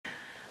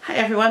Hi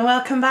everyone,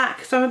 welcome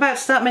back. So I'm about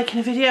to start making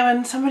a video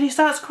and somebody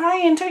starts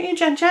crying, don't you,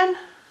 Jen?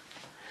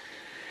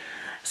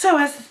 So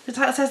as the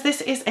title says, this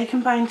is a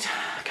combined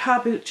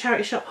car boot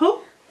charity shop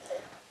haul.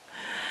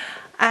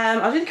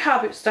 I did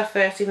car boot stuff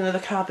first, even though the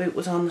car boot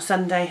was on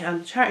Sunday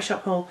and the charity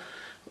shop haul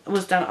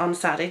was done on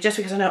Saturday, just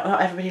because I know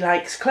not everybody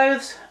likes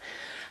clothes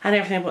and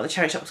everything about the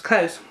charity shop was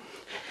clothes.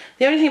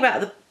 The only thing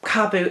about the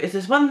car boot is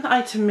there's one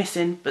item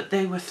missing, but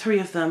there were 3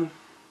 of them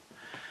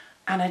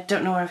and I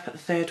don't know where I've put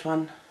the 3rd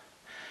one.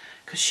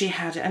 Because she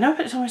had it. I know I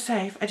put it somewhere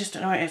safe, I just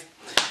don't know where it is.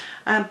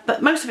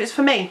 But most of it's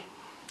for me,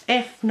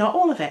 if not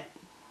all of it.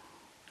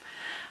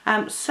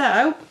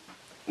 So,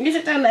 you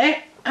sit down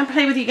there and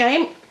play with your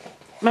game.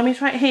 Mummy's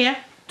right here,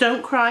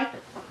 don't cry.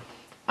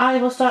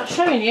 I will start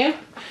showing you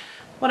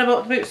what I bought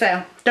at the boot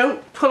sale.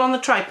 Don't pull on the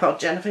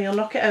tripod, Jennifer, you'll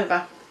knock it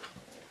over.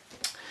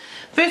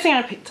 First thing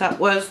I picked up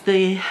was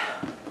a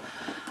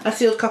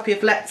sealed copy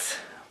of Let's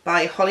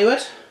by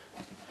Hollywood.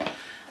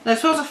 Now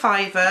this was a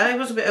 £5, it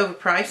was a bit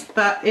overpriced,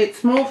 but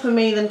it's more for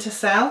me than to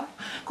sell.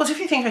 Of course, if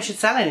you think I should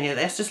sell any of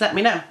this, just let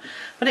me know.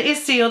 But it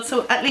is sealed,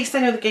 so at least I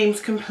know the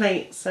game's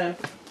complete, so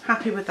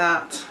happy with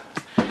that.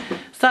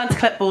 Starting to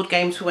collect board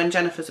games for when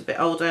Jennifer's a bit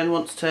older and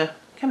wants to,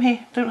 come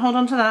here, don't hold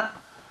on to that,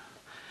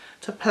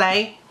 to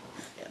play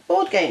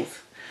board games.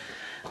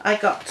 I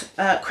got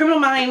Criminal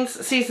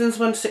Minds Seasons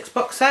 1 to 6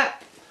 box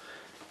set.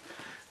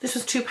 This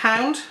was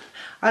 £2.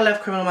 I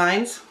love Criminal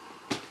Minds.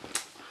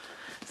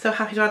 So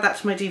happy to add that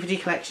to my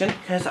DVD collection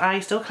because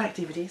I still collect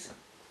DVDs.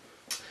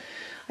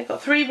 I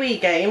got 3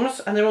 Wii games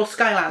and they're all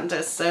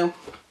Skylanders. So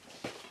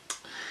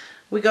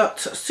we got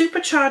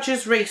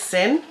Superchargers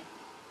Racing,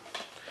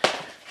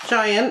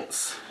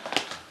 Giants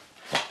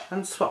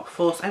and Swap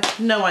Force. I have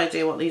no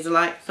idea what these are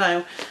like.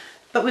 So,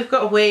 but we've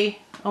got a Wii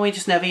and we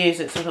just never use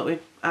it, so I thought we'd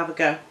have a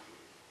go.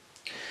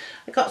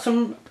 I got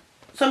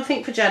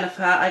something for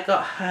Jennifer. I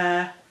got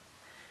her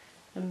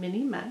a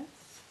Minnie Mouse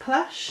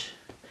plush.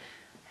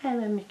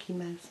 Hello Mickey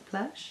Mouse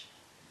plush.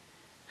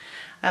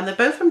 And they're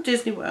both from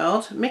Disney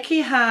World.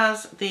 Mickey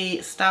has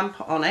the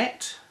stamp on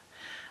it.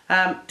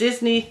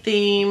 Disney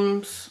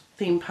theme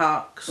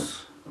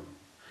parks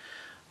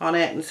on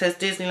it, and it says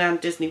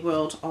Disneyland, Disney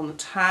World on the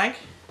tag.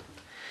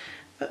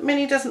 But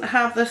Minnie doesn't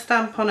have the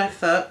stamp on her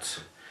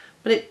foot,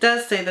 but it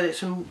does say that it's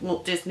from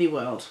Walt Disney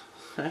World.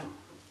 So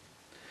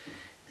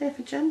they're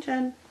for Jen,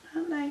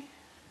 aren't they?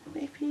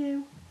 They're for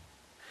you.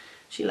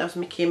 She loves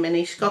Mickey and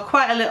Minnie. She's got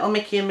quite a little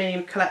Mickey and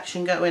Minnie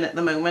collection going at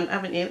the moment,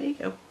 haven't you? There you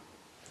go.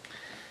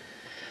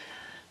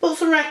 Bought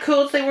some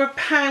records. They were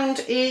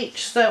 £1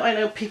 each, so I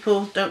know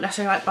people don't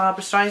necessarily like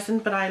Barbra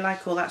Streisand, but I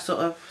like all that sort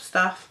of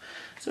stuff.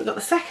 So we've got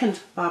the 2nd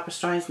Barbra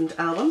Streisand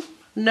album.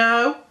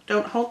 No,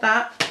 don't hold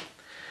that.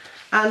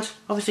 And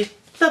obviously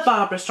the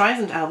Barbra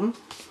Streisand album.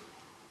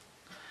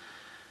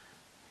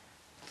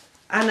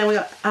 And then we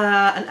got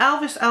an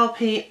Elvis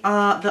LP,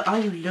 the Are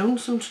You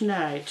Lonesome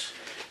Tonight?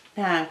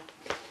 Now,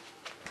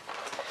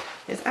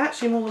 there's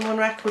actually more than one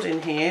record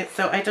in here,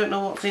 so I don't know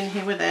what's in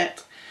here with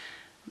it.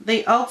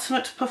 The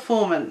Ultimate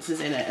Performance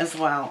is in it, as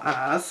well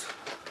as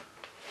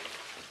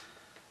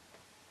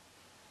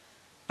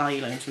Are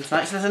You Lonesome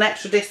Tonight? So there's an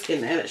extra disc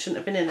in there that shouldn't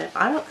have been in there,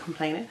 but I'm not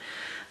complaining.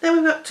 Then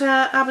we've got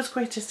ABBA's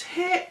Greatest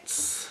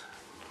Hits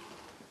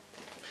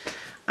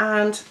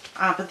and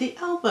ABBA the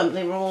album.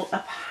 They were all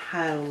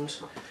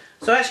 £1.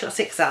 So I actually got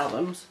 6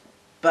 albums,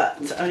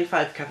 but only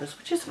 5 covers,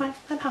 which is fine.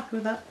 I'm happy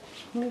with that.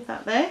 I'll leave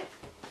that there.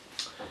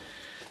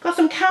 Got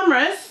some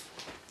cameras.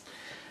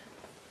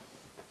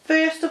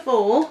 First of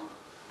all,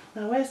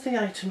 now where's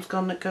the items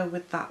gone that go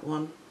with that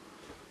one?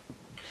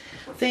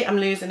 See, I'm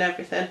losing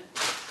everything.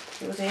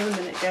 It was here a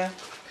minute ago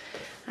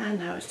and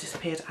now it's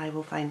disappeared. I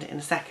will find it in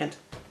a second.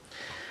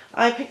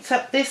 I picked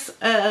up this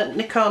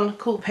Nikon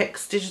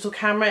Coolpix digital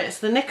camera. It's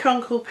the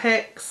Nikon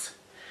Coolpix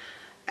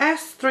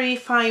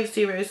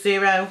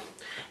S3500.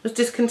 It was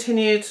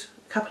discontinued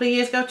a couple of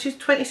years ago,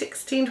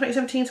 2016,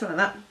 2017, something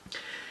like that.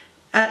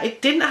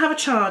 It didn't have a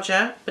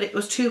charger, but it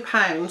was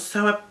 £2,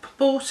 so I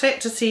bought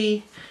it to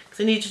see, because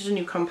I needed a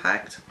new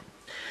compact.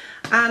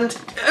 And,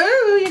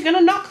 oh, you're going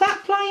to knock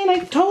that flying,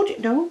 I told you.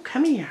 No,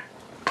 come here.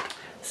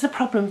 This is a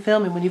problem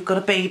filming when you've got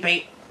a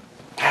baby.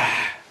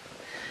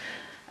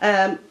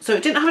 So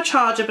it didn't have a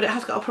charger, but it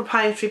has got a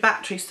proprietary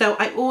battery. So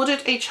I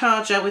ordered a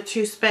charger with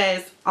 2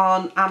 spares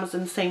on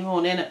Amazon the same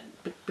morning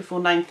before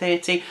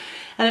 9:30,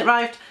 and it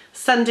arrived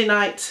Sunday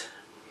night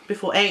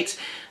before 8.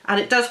 And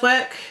it does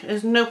work.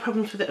 There's no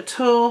problems with it at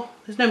all.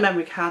 There's no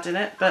memory card in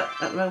it, but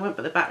at the moment,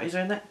 but the batteries are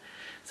in it.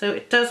 So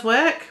it does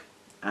work.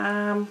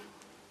 No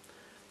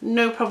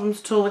problems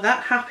at all with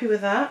that. Happy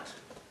with that.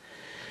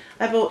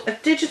 I bought a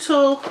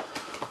digital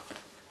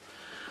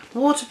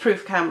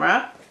waterproof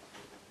camera.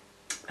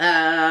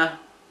 10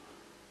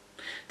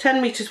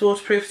 meters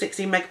waterproof,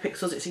 16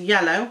 megapixels. It's a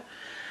yellow.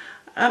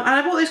 And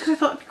I bought this because I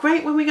thought it'd be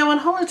great when we go on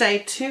holiday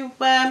to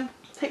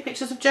take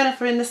pictures of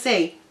Jennifer in the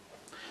sea.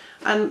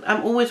 And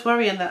I'm always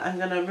worrying that I'm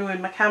going to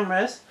ruin my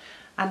cameras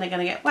and they're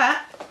going to get wet,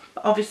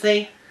 but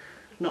obviously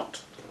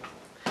not.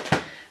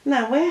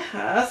 Now, where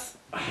has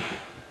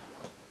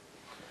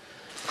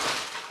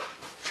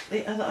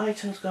the other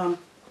items gone?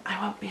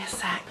 I won't be a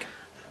sec.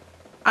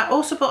 I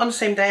also bought on the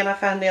same day, and I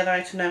found the other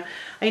item now,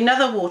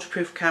 another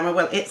waterproof camera.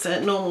 Well, it's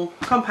a normal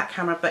compact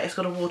camera, but it's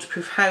got a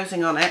waterproof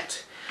housing on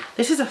it.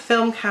 This is a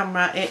film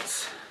camera.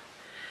 It's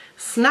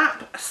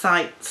Snap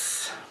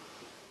Sights.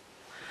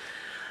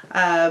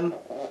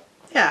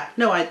 Yeah,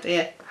 no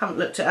idea. Haven't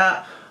looked it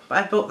up, but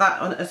I bought that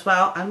one as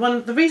well.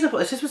 And the reason I bought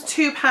this was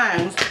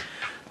 £2,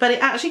 but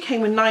it actually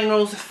came with 9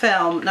 rolls of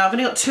film. Now I've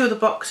only got 2 of the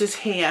boxes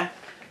here.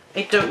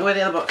 I don't know where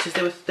the other boxes.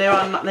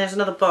 There's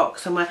another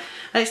box somewhere,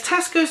 and it's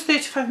Tesco's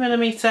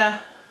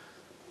 35mm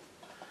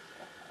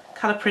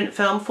colour print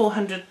film,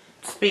 400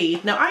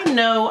 speed. Now I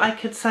know I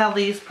could sell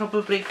these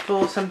probably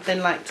for something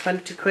like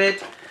 20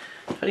 quid,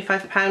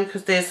 £25,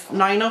 because there's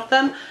 9 of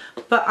them,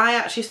 but I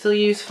actually still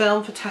use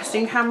film for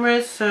testing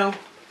cameras, so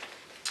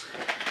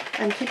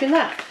I'm keeping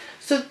that.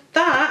 So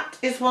that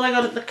is what I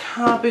got at the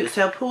car boot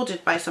sale. Paul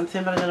did buy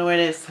something, but I don't know where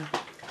it is. So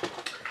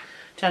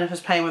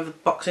Jennifer's playing with the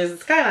boxes.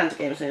 The Skylander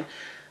game's in.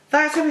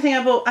 That's everything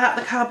I bought at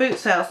the car boot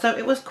sale, so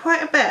it was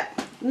quite a bit.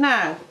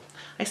 Now,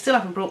 I still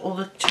haven't brought all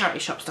the charity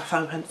shop stuff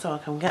open, so I'll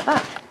come and get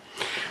that.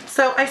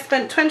 So I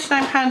spent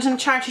 £29 in the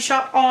charity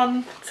shop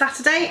on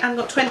Saturday and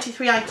got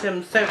 23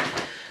 items. So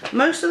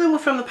most of them were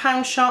from the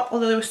pound shop,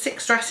 although there were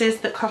 6 dresses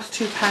that cost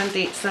 £2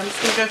 each. So I'm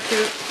just going to go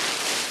through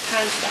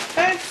pound stuff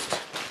first.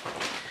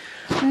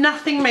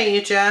 Nothing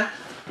major,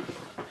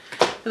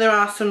 but there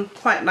are some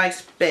quite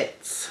nice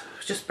bits.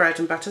 Just bread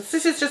and butter.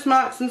 This is just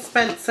Marks and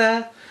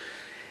Spencer.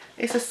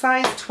 It's a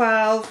size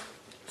 12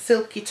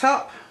 silky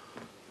top.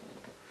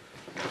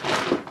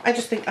 I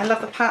just think I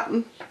love the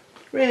pattern.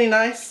 Really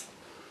nice.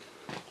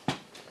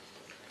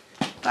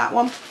 That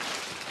one.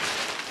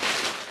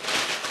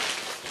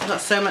 I've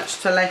got so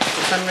much to lift,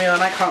 it's unreal,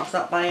 and I can't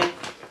stop buying.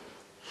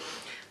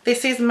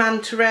 This is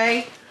Manta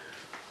Ray.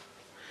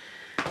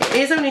 It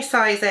is only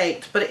size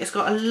 8, but it's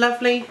got a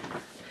lovely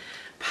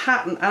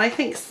pattern, and I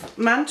think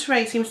Manta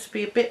Ray seems to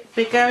be a bit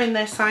bigger in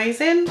their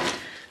sizing.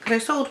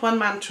 Because I sold one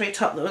Manta Ray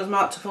top that was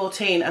marked to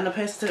 14, and the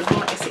person said it was more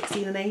like a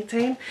 16 and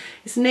 18.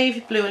 It's navy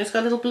blue and it's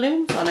got little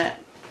balloons on it.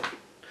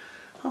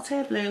 Hot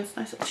air balloons,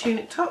 nice little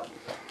tunic top.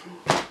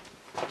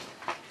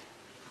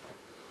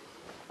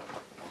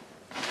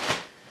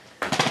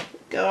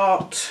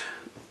 Got,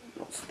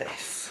 what's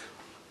this?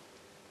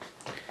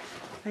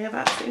 I have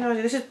absolutely no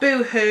idea. This is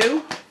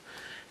Boohoo.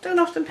 Don't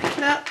often pick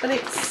it up, but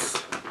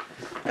it's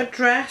a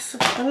dress.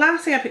 The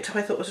last thing I picked up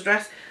I thought was a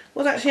dress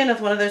was actually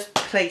another one of those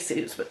play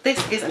suits, but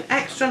this is an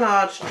extra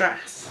large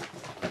dress,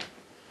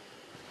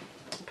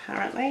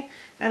 apparently,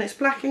 and it's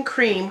black and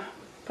cream,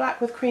 black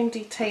with cream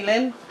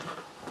detailing.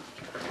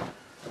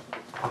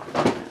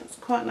 It's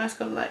quite nice,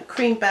 got a like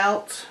cream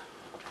belt,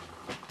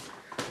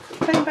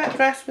 plain back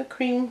dress with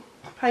cream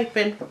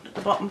piping at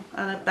the bottom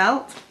and a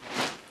belt.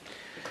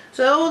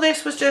 So all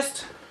this was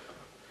just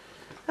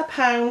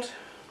 £1.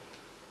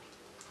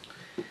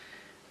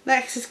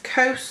 Next is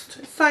Coast,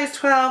 it's size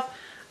 12.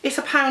 It's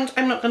 £1.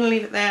 I'm not going to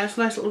leave it there. It's a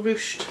nice little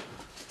ruched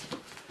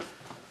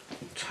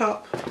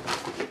top.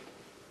 If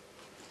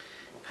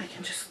I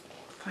can just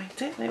find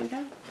it. There we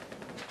go.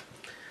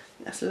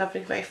 That's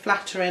lovely, very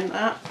flattering.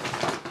 That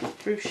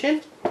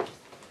ruching.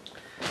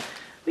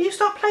 Will you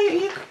stop playing?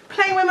 Are you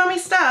playing with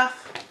Mummy's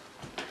stuff?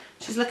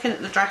 She's looking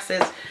at the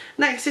dresses.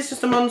 Next is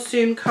just a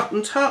monsoon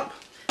cotton top.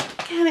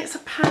 Again, it's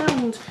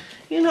 £1.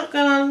 You're not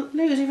going to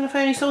lose, even if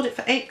I only sold it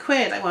for 8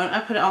 quid. I won't.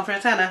 I put it on for a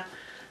tenner.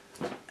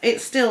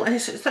 It's still, and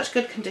it's in such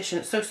good condition,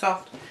 it's so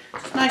soft.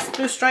 It's nice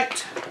blue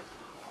striped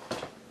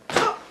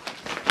top.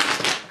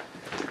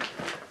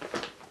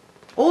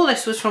 All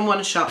this was from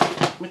one shop,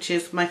 which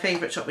is my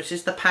favourite shop, which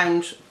is the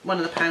pound, one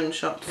of the pound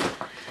shops.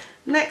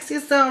 Next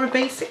is Zara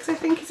Basics, I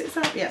think, is it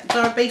Zara? Yeah,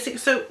 Zara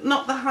Basics, so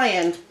not the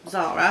high-end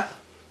Zara.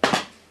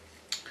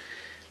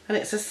 And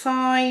it's a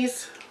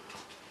size,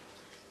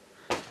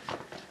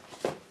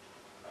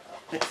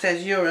 it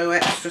says Euro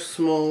extra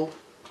small.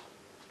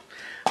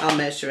 I'll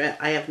measure it,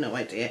 I have no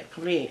idea.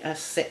 Probably a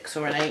 6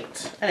 or an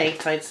 8. An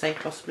 8 I'd say,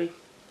 possibly.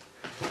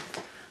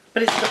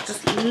 But it's got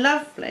just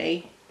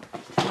lovely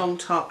long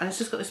top, and it's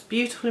just got this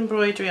beautiful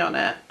embroidery on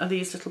it and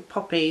these little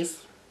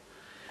poppies.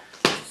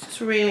 It's just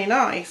really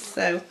nice.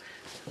 So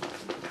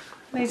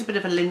there's a bit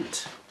of a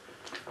lint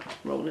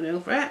rolling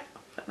over it,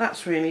 but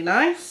that's really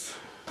nice.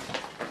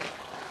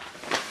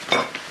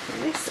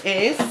 This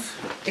is,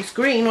 it's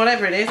green,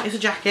 whatever it is, it's a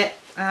jacket.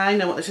 I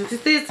know what this is.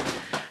 This is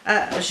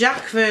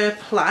Jacques Ver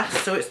Plus,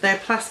 so it's their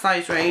plus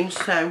size range.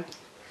 So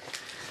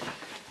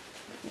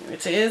here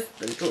it is.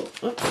 The little,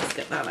 oops, let's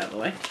get that out of the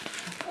way.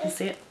 You can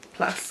see it,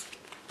 plus.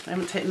 I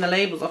haven't taken the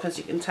labels off, as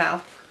you can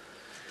tell.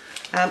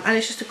 And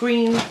it's just a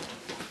green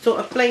sort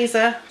of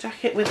blazer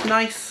jacket with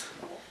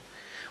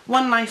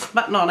one nice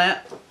button on it,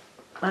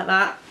 like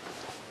that.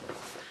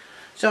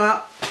 So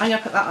I'm going to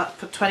put that up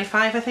for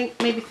 25, I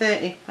think, maybe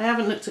 30. I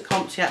haven't looked at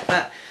comps yet,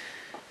 but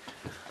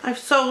I've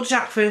sold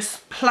Jacques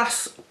Ver's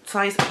plus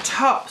size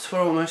tops for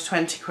almost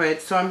 20 quid,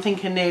 so I'm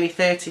thinking nearly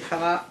 30 for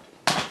that.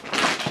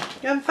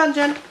 You having fun,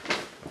 Jen?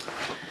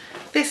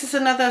 This is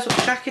another sort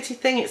of jackety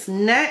thing. It's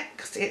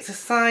Next. It's a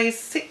size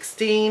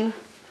 16,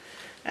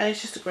 and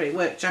it's just a great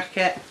work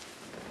jacket.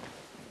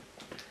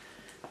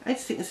 I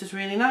just think this is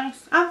really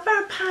nice. And for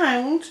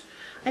 £1,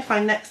 I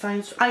find Next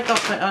signs, I got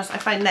to be honest, I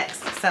find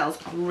Next sells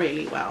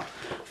really well.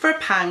 For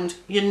 £1,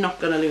 you're not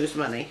going to lose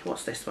money.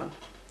 What's this one?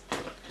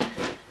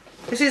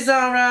 This is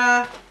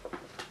our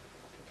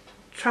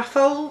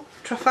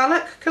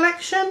Trafalgar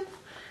collection.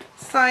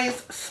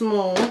 Size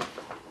small.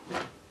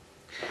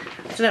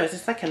 I don't know, is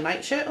this like a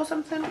nightshirt or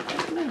something? I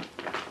don't know.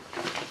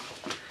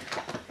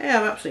 Yeah, I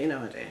have absolutely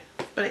no idea.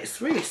 But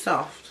it's really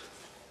soft.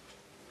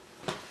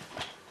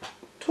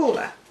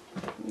 Taller.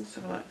 Let's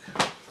have a look.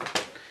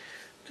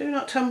 Do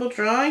not tumble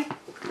dry.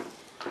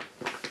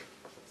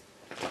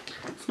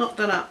 It's not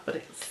done up, but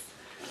it's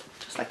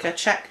just like a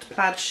checked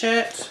plaid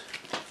shirt.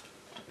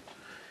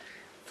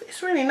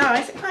 It's really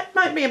nice. It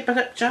might be a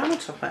pajama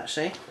top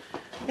actually.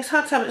 It's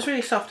hard to tell, but it's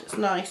really soft. It's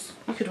nice.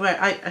 You could wear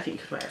it, I think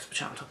you could wear it as a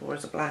pajama top or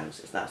as a blouse.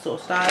 It's that sort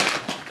of style.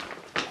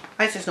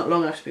 I'd say it's not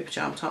long enough to be a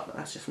pajama top, but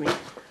that's just me.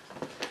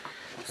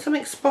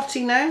 Something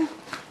spotty now.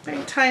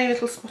 Very tiny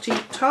little spotty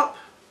top.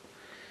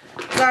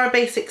 Zara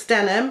Basics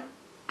denim.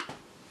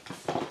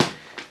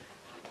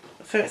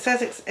 So it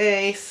says it's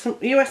a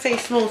USA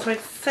small, so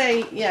I'd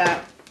say,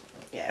 yeah,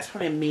 it's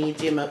probably a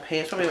medium up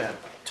here. It's probably about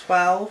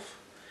 12.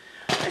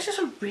 It's just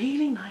a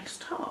really nice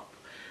top.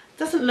 It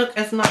doesn't look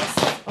as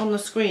nice on the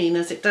screen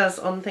as it does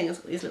on things.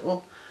 These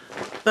little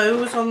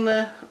bows on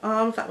the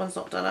arms. That one's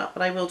not done up,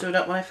 but I will do it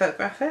up when I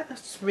photograph it.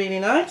 That's just really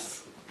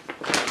nice.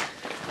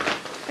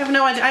 I have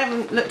no idea. I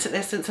haven't looked at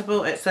this since I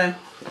bought it, so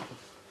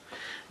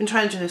I've been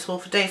trying to do this haul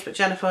for days, but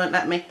Jennifer won't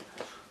let me.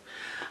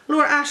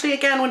 Laura Ashley,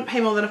 again, wouldn't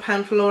pay more than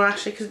 £1 for Laura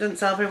Ashley because it doesn't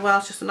sell very well.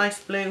 It's just a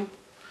nice blue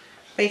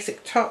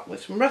basic top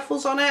with some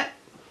ruffles on it.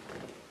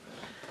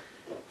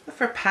 But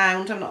for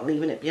 £1, I'm not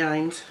leaving it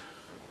behind.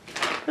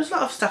 There's a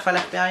lot of stuff I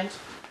left behind.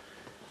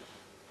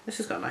 This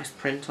has got a nice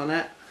print on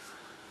it.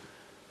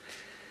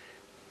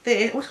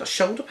 This, oh, it's got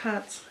shoulder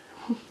pads.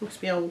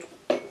 Must be old.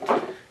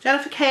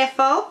 Jennifer,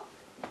 careful,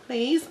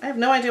 please. I have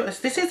no idea what this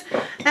is. This is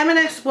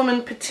M&S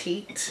Woman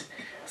Petite,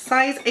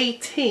 size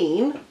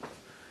 18.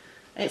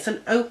 It's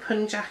an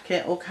open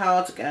jacket or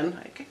cardigan.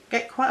 I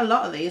get quite a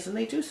lot of these and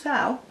they do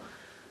sell.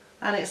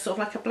 And it's sort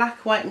of like a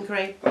black, white and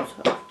grey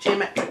sort of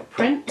geometric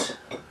print.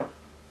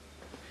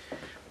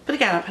 But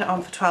again, I put it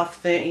on for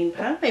 £12,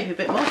 £13, maybe a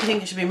bit more. If you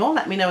think it should be more,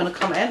 let me know in the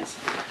comments.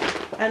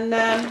 And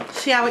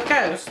see how it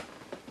goes.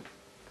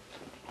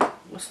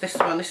 What's this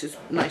one? This is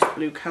a nice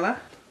blue colour.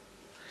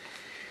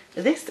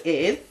 This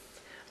is,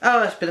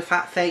 oh, it's a bit of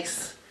fat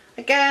face.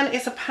 Again,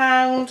 it's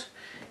 £1.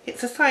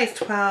 It's a size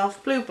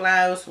 12, blue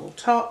blouse or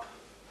top.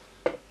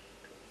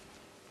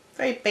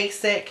 Very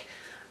basic.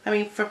 I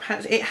mean, for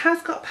 £1, it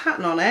has got a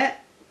pattern on it.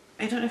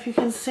 I don't know if you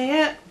can see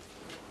it.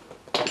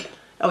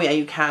 Oh yeah,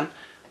 you can.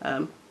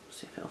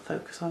 See if it'll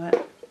focus on it.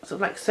 Sort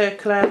of like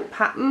circular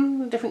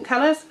pattern, different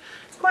colours.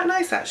 It's quite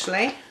nice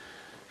actually.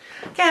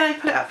 Again, I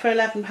put it up for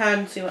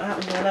 £11, see what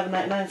happens, or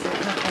 £11.99, see what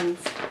happens.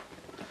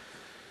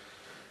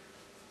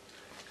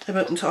 I'm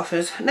open to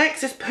offers.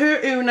 Next is Per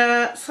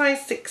Una,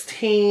 size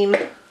 16.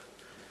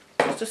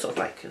 Just a sort of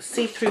like a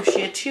see-through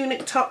sheer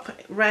tunic top,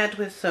 red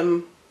with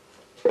some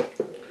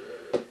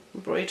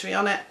embroidery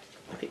on it.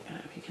 I don't know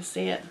if you can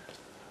see it.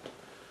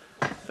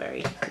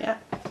 Very, yeah.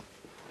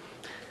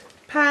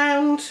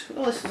 £1.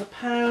 Oh, this is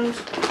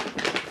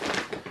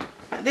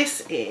 £1.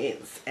 This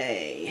is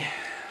a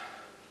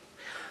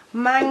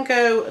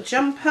mango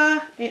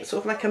jumper. It's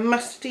sort of like a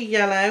mustardy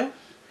yellow.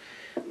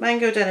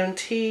 Mango denim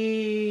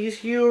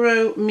tees,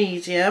 Euro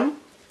medium.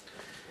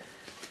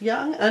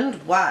 Young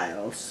and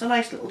wild. It's a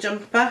nice little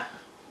jumper.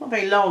 Not a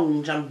very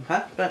long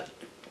jumper, but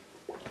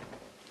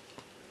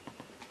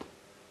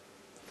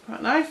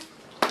quite nice.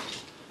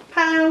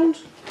 £1.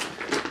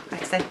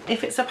 Like I say,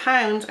 if it's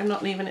 £1, I'm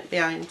not leaving it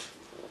behind.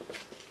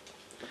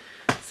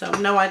 So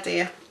no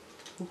idea.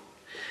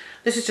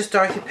 This is just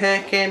Dorothy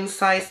Perkins,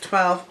 size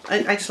 12.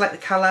 I just like the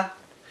colour.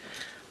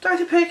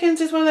 Dorothy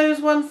Perkins is one of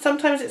those ones,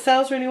 sometimes it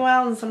sells really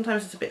well and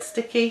sometimes it's a bit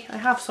sticky. I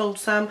have sold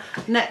some.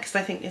 Next,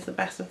 I think, is the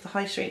best of the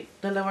high street,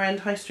 the lower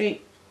end high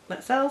street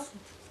that sells.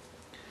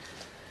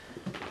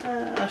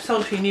 I've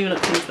sold a few new look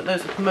things, but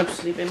those have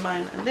mostly been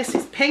mine. And this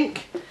is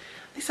pink.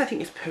 This I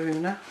think is Per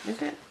Una,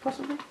 is it?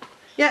 Possibly?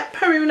 Yeah,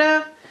 Per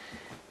Una.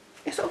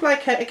 It's sort of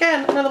like,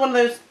 again, another one of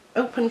those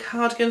open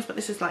cardigans, but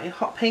this is like a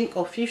hot pink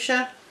or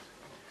fuchsia.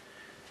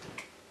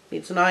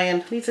 Needs an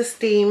iron, needs a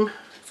steam.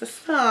 It's a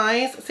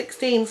size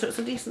 16, so it's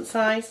a decent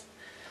size.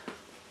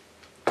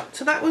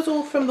 So that was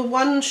all from the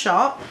one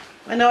shop.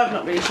 I know I've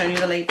not really shown you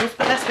the labels,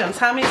 but let's be honest,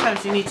 how many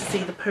times do you need to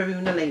see the Per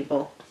Una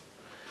label?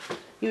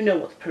 You know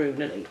what the Per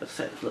Una label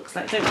looks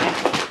like, don't you?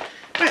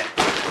 Right,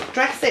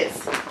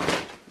 dresses.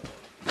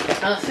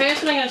 Now the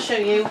first one I'm going to show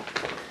you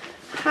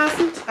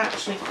hasn't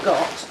actually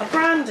got a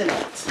brand in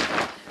it.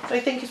 So I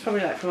think it's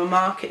probably like from a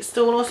market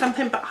stall or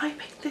something, but I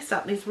picked this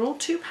up. These were all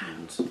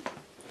 £2.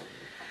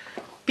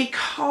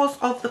 Because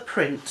of the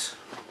print.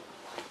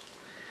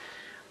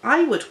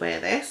 I would wear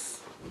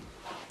this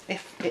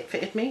if it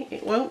fitted me.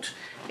 It won't.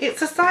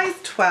 It's a size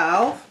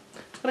 12.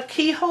 It's got a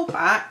keyhole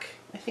back.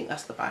 I think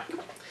that's the back.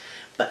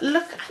 But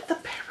look at the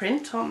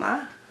print on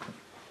that.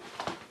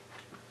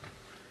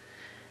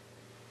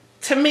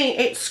 to me,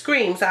 it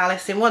screams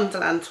Alice in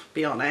Wonderland, to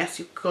be honest.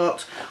 You've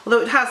got,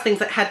 although it has things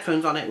like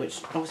headphones on it,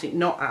 which obviously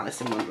not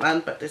Alice in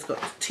Wonderland, but it's got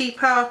tea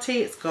party,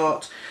 it's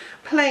got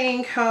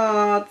playing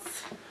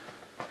cards,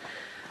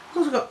 it's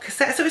also got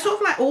cassettes, so it's sort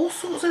of like all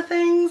sorts of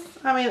things.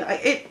 I mean,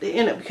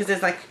 you know, because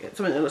there's like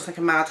something that looks like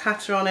a Mad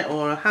Hatter on it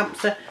or a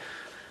hamster,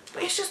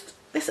 but it's just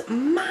this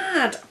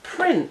mad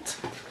print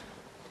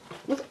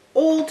with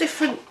all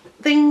different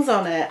things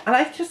on it, and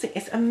I just think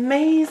it's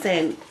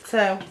amazing.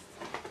 So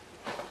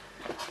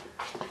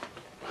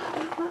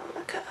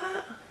look at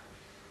that.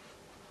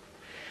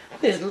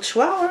 There's a little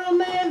chihuahua on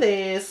there,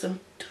 there's some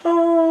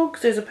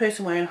dogs, there's a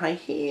person wearing high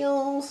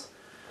heels.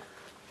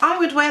 I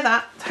would wear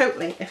that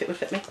totally if it would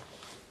fit me,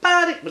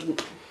 but it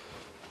wouldn't.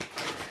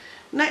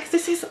 Next,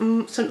 this is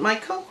St.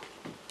 Michael,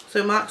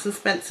 so Marks and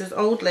Spencer's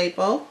old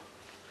label.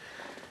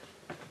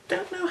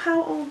 Don't know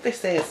how old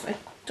this is. I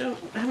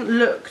haven't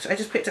looked. I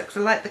just picked it up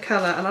because I like the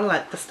colour and I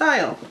like the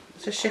style.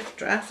 It's a shift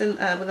dress with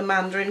a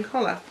mandarin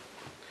collar.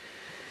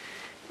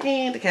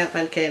 And I can't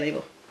find the care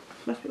label.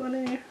 Must be one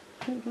in here,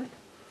 hopefully.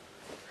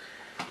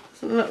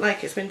 Doesn't look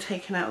like it's been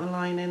taken out of the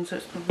lining, so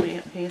it's probably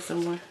up here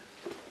somewhere.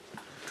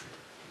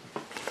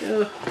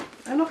 Ugh.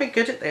 I'm not very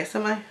good at this,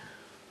 am I?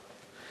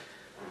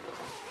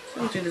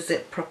 I'll do the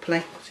zip properly.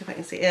 See if I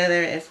can see. Yeah,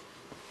 there it is.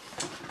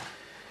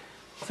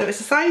 So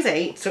it's a size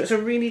 8, so it's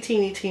a really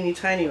teeny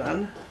tiny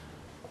one.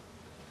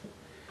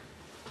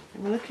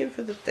 I'm looking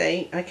for the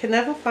date. I can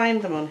never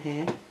find them on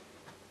here.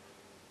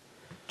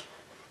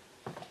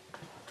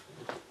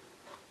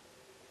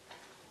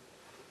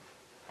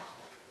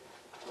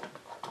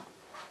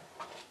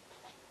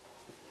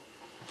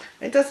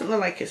 It doesn't look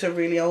like it's a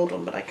really old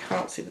one, but I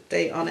can't see the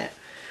date on it.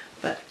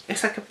 But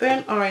it's like a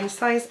burnt orange,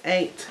 size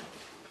 8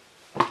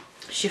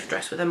 shift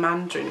dress with a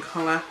mandarin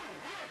collar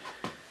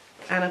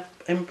and a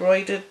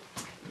embroidered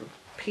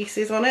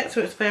pieces on it,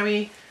 so it's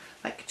very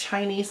like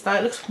Chinese style.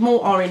 It looks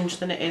more orange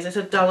than it is. It's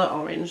a duller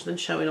orange than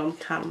showing on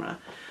camera,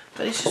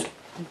 but it's just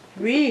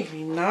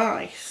really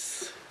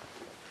nice.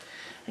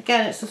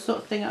 Again, it's the sort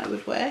of thing I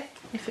would wear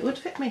if it would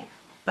fit me,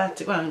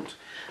 but it won't.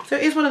 So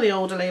it is one of the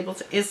older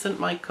labels. It is St.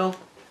 Michael,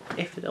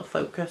 if it'll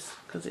focus,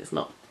 because it's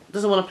not,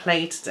 doesn't want to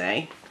play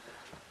today.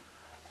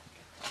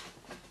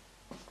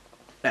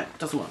 No, it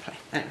doesn't want to play.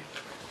 Anyway,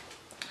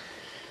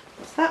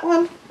 what's that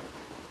one?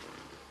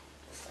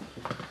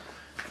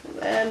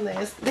 Then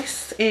there's,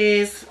 this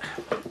is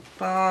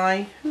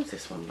by, who's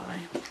this one by?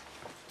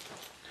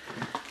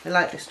 I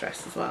like this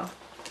dress as well.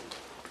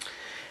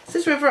 This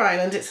is River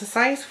Island. It's a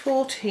size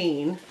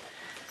 14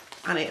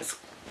 and it's,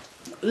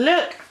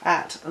 look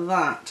at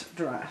that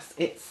dress.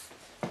 It's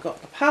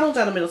got the panel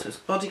down the middle, so it's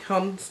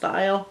bodycon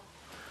style,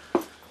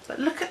 but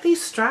look at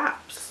these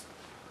straps.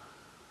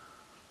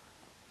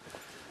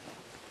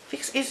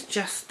 This is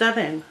just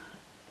stunning.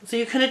 So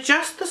you can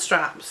adjust the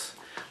straps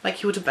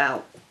like you would a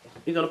belt.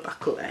 You've got a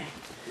buckle there.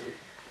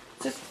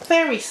 It's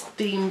very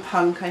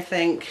steampunk, I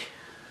think.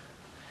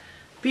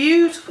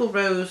 Beautiful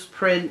rose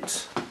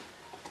print.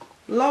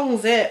 Long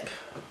zip.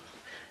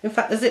 In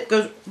fact, the zip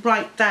goes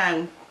right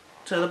down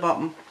to the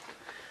bottom.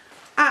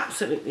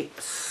 Absolutely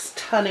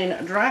stunning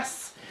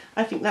dress.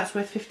 I think that's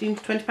worth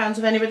 £15 to £20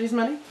 of anybody's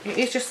money. It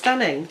is just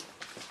stunning.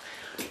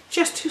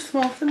 Just too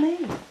small for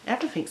me.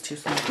 Everything's too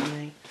small for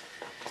me.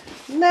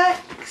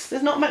 Next,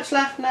 there's not much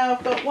left now.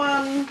 I've got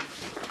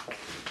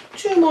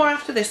 2 more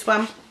after this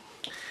one.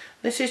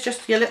 This is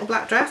just your little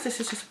black dress. This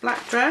is just a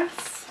black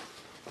dress.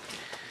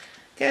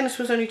 Again, this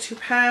was only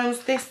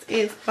 £2. This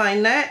is by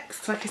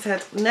Next. Like I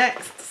said,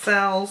 Next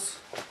sells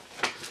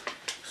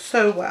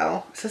so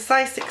well. It's a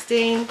size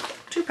 16,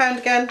 £2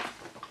 again.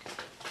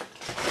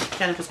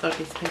 Jennifer's got a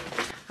piece of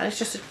paper, and it's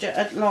just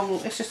a long.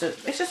 It's just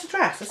a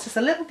dress. It's just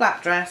a little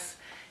black dress.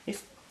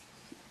 It's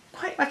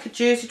quite like a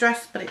jersey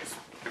dress, but it's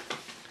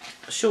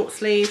short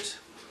sleeved.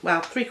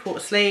 Well, 3/4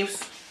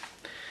 sleeves.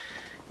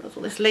 There's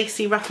all this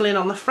lacy ruffling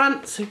on the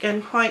front, so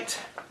again quite,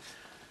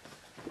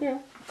 you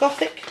know,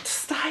 gothic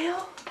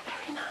style.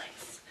 Very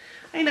nice.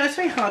 I know it's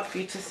very hard for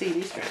you to see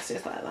these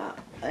dresses like that.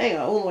 There you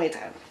go, all the way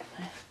down.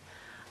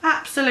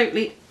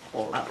 Absolutely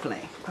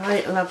lovely.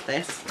 I love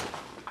this.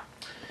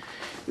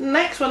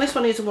 Next one, this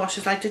one needs a wash,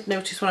 as I did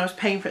notice when I was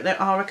paying for it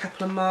there are a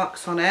couple of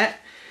marks on it.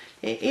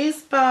 It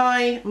is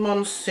by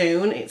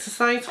Monsoon. It's a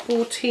size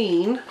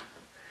 14,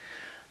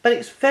 but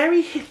it's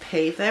very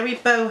hippie, very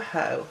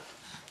boho.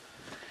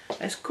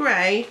 It's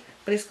grey,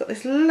 but it's got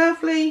this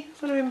lovely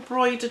sort of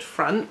embroidered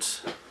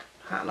front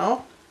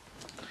panel.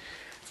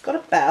 It's got a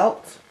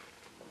belt,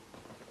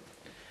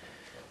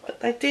 but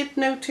I did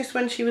notice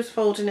when she was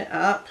folding it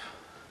up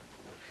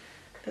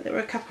that there were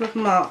a couple of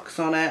marks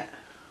on it.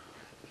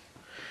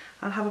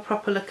 I'll have a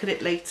proper look at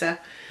it later.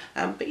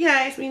 But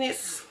yeah, I mean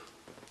it's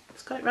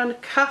got it around the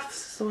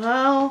cuffs as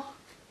well.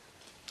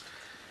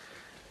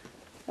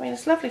 I mean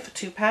it's lovely for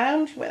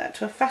 £2. You wear that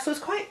to a festival.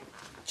 It's quite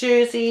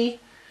jersey,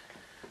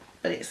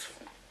 but it's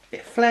a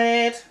bit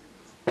flared.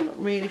 Not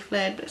really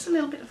flared, but it's a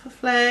little bit of a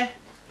flare.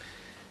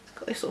 It's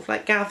got this sort of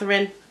like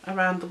gathering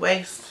around the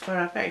waist for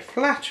a very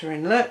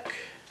flattering look.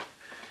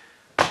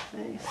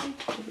 There you see,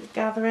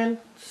 gathering.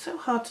 It's so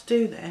hard to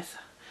do this.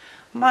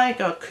 My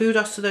God,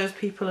 kudos to those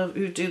people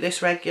who do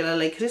this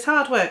regularly, because it's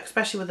hard work,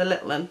 especially with the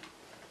little one.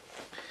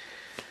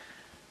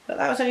 But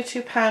that was only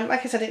 £2.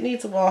 Like I said, it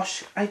needs a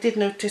wash. I did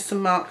notice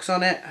some marks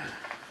on it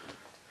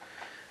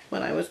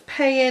when I was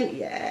paying.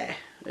 Yeah,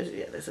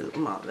 there's a little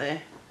mark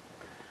there.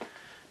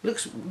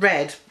 Looks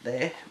red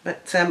there,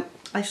 but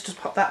I should just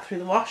pop that through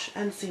the wash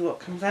and see what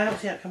comes out.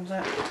 See how it comes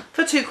out.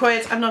 For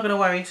 £2, I'm not going to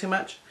worry too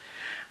much.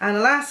 And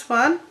the last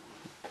one,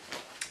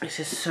 this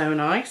is so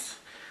nice.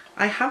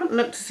 I haven't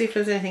looked to see if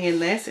there's anything in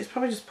this. It's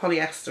probably just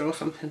polyester or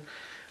something,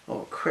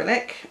 or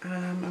acrylic.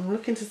 I'm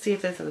looking to see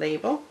if there's a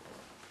label.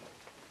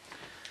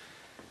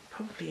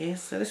 Probably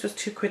is. So this was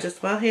 £2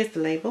 as well. Here's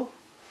the label.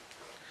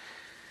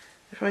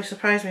 It probably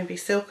surprised me if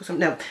it's silk or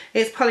something. No,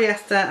 it's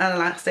polyester and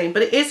elastane,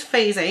 but it is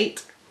phase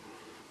 8.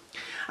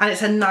 And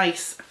it's a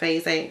nice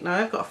phase 8. Now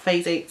I've got a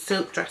phase 8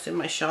 silk dress in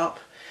my shop,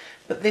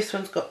 but this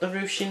one's got the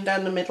ruching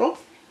down the middle.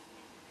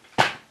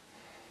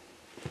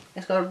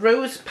 It's got a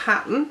rose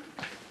pattern,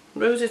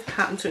 roses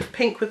pattern, so it's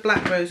pink with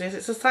black roses.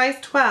 It's a size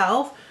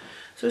 12,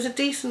 so it's a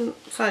decent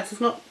size.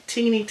 It's not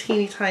teeny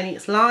tiny,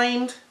 it's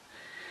lined.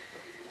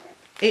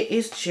 It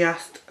is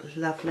just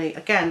lovely.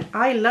 Again,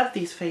 I love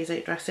these phase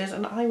 8 dresses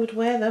and I would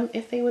wear them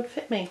if they would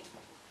fit me.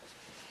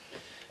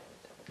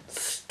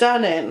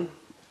 Stunning.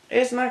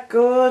 Isn't that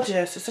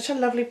gorgeous? It's such a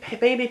lovely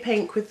baby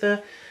pink with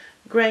the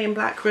grey and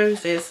black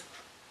roses.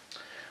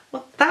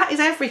 Well, that is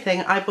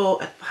everything I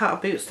bought at part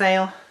of boot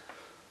sale.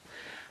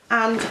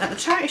 And at the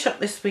charity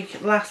shop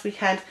last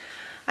weekend,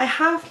 I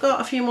have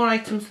got a few more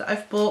items that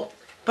I've bought,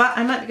 but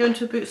I might be going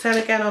to a boot sale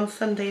again on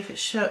Sunday if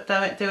it's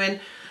doing.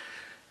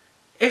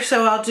 If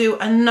so, I'll do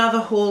another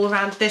haul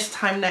around this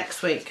time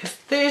next week, because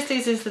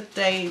Thursdays is the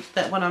day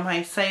that one of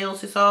my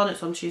sales is on.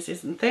 It's on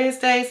Tuesdays and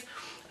Thursdays.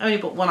 I only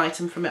bought one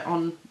item from it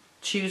on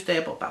Tuesday.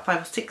 I bought about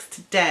 5 or 6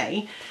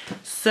 today,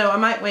 so I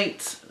might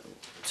wait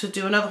to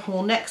do another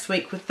haul next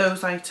week with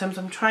those items.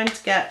 I'm going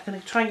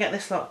to try and get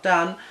this lot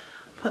done,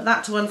 put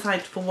that to one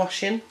side for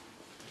washing.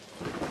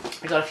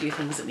 I've got a few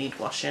things that need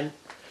washing,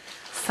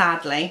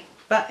 sadly,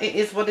 but it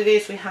is what it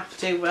is. We have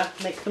to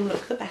make them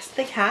look the best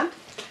they can.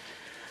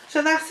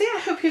 So that's it. I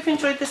hope you've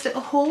enjoyed this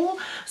little haul.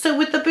 So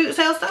with the boot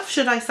sale stuff,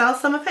 should I sell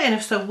some of it, and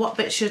if so, what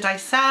bits should I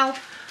sell?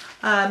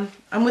 And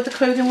with the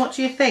clothing, what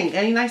do you think?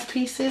 Any nice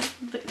pieces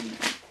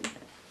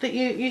that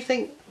you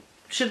think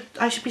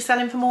I should be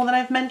selling for more than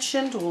I've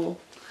mentioned? Or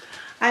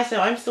I don't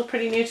know, I'm still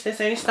pretty new to this.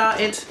 I only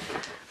started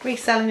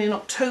reselling in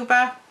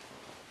October,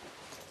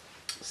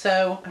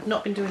 so I've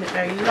not been doing it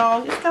very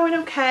long. It's going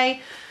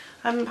okay.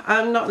 I'm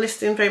not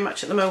listing very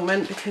much at the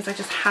moment because I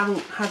just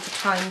haven't had the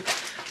time,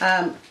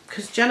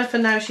 because Jennifer,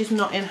 now she's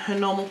not in her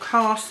normal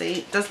car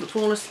seat, doesn't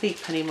fall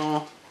asleep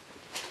anymore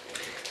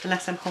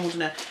unless I'm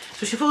holding her.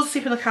 So she falls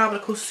asleep in the car, but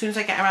of course as soon as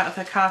I get her out of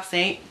her car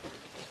seat,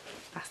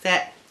 that's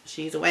it,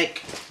 she's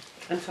awake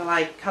until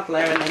I cuddle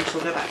her, and then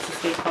she'll go back to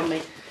sleep on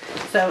me.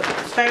 So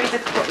it's very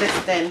difficult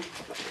listing.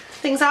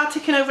 Things are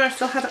ticking over. I'm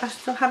still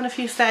having a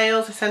few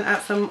sales. I sent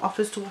out some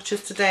offers to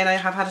watchers today, and I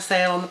have had a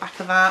sale on the back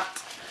of that.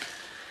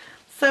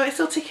 So it's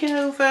still ticking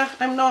over.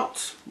 I'm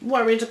not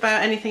worried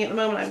about anything at the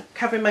moment. I'm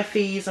covering my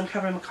fees, I'm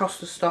covering my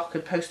cost of stock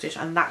and postage,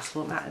 and that's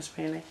what matters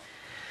really.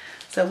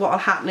 So what will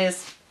happen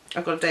is,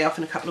 I've got a day off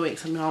in a couple of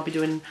weeks, and I'll be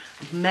doing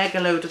a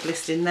mega load of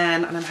listing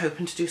then, and I'm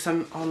hoping to do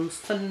some on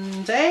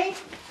Sunday.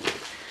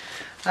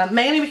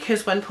 Mainly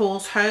because when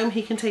Paul's home,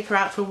 he can take her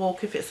out for a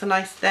walk if it's a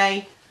nice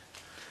day,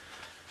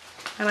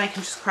 and I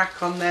can just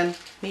crack on then.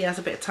 He has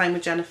a bit of time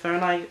with Jennifer,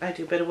 and I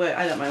do a bit of work.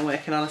 I don't mind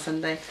working on a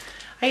Sunday.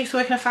 I used to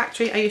work in a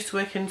factory, I used to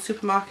work in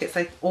supermarkets,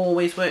 I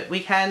always work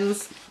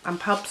weekends, and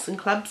pubs and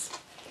clubs.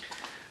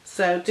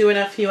 So doing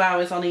a few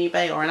hours on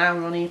eBay or an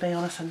hour on eBay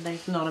on a Sunday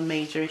is not a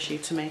major issue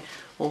to me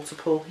or to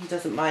Paul. He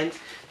doesn't mind,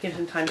 gives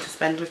him time to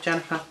spend with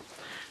Jennifer.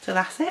 So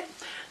that's it.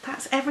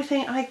 That's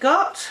everything I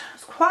got.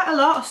 It's quite a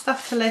lot of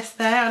stuff to list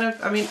there.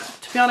 I mean,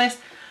 to be honest,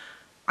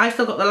 I've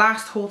still got the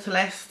last haul to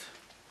list,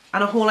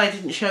 and a haul I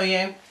didn't show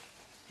you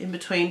in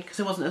between because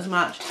it wasn't as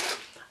much.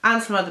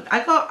 And some other,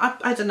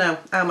 I don't know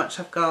how much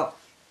I've got.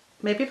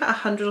 Maybe about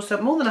 100 or so,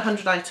 more than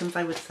 100 items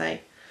I would say,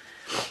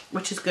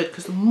 which is good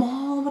because the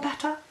more the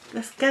better.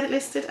 Let's get it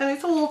listed, and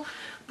it's all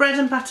bread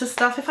and butter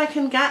stuff. If I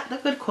can get the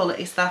good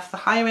quality stuff, the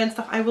higher end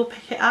stuff, I will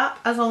pick it up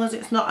as long as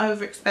it's not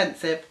over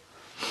expensive.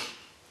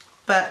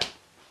 But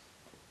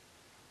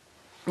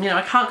you know,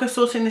 I can't go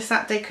sorting this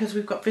Saturday because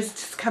we've got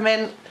visitors come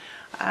in.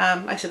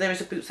 Like I said, there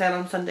is a boot sale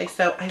on Sunday,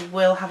 so I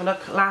will have a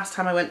look. Last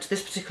time I went to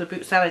this particular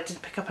boot sale, I did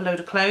pick up a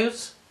load of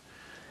clothes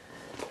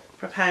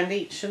for £1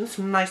 each, and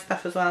some nice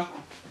stuff as well.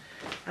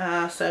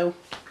 So,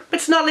 but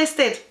it's not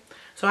listed.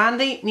 So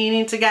Andy, you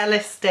need to get a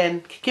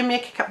listing. Give me a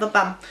kick up the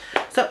bum.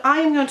 So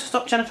I am going to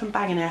stop Jennifer from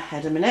banging her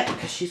head a minute,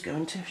 because she's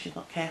going to if she's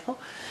not careful.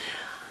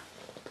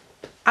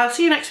 I'll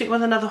see you next week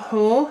with another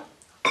haul.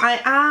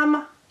 I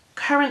am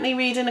currently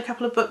reading a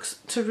couple of books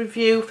to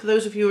review for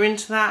those of you who are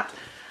into that.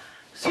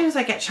 As soon as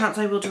I get a chance,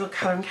 I will do a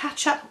colour and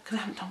catch up, because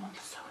I haven't done one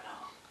for so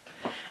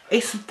long.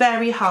 It's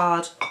very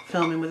hard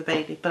filming with a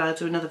baby, but I'll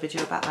do another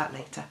video about that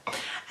later.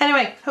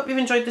 Anyway, hope you've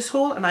enjoyed this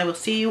haul, and I will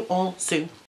see you all soon.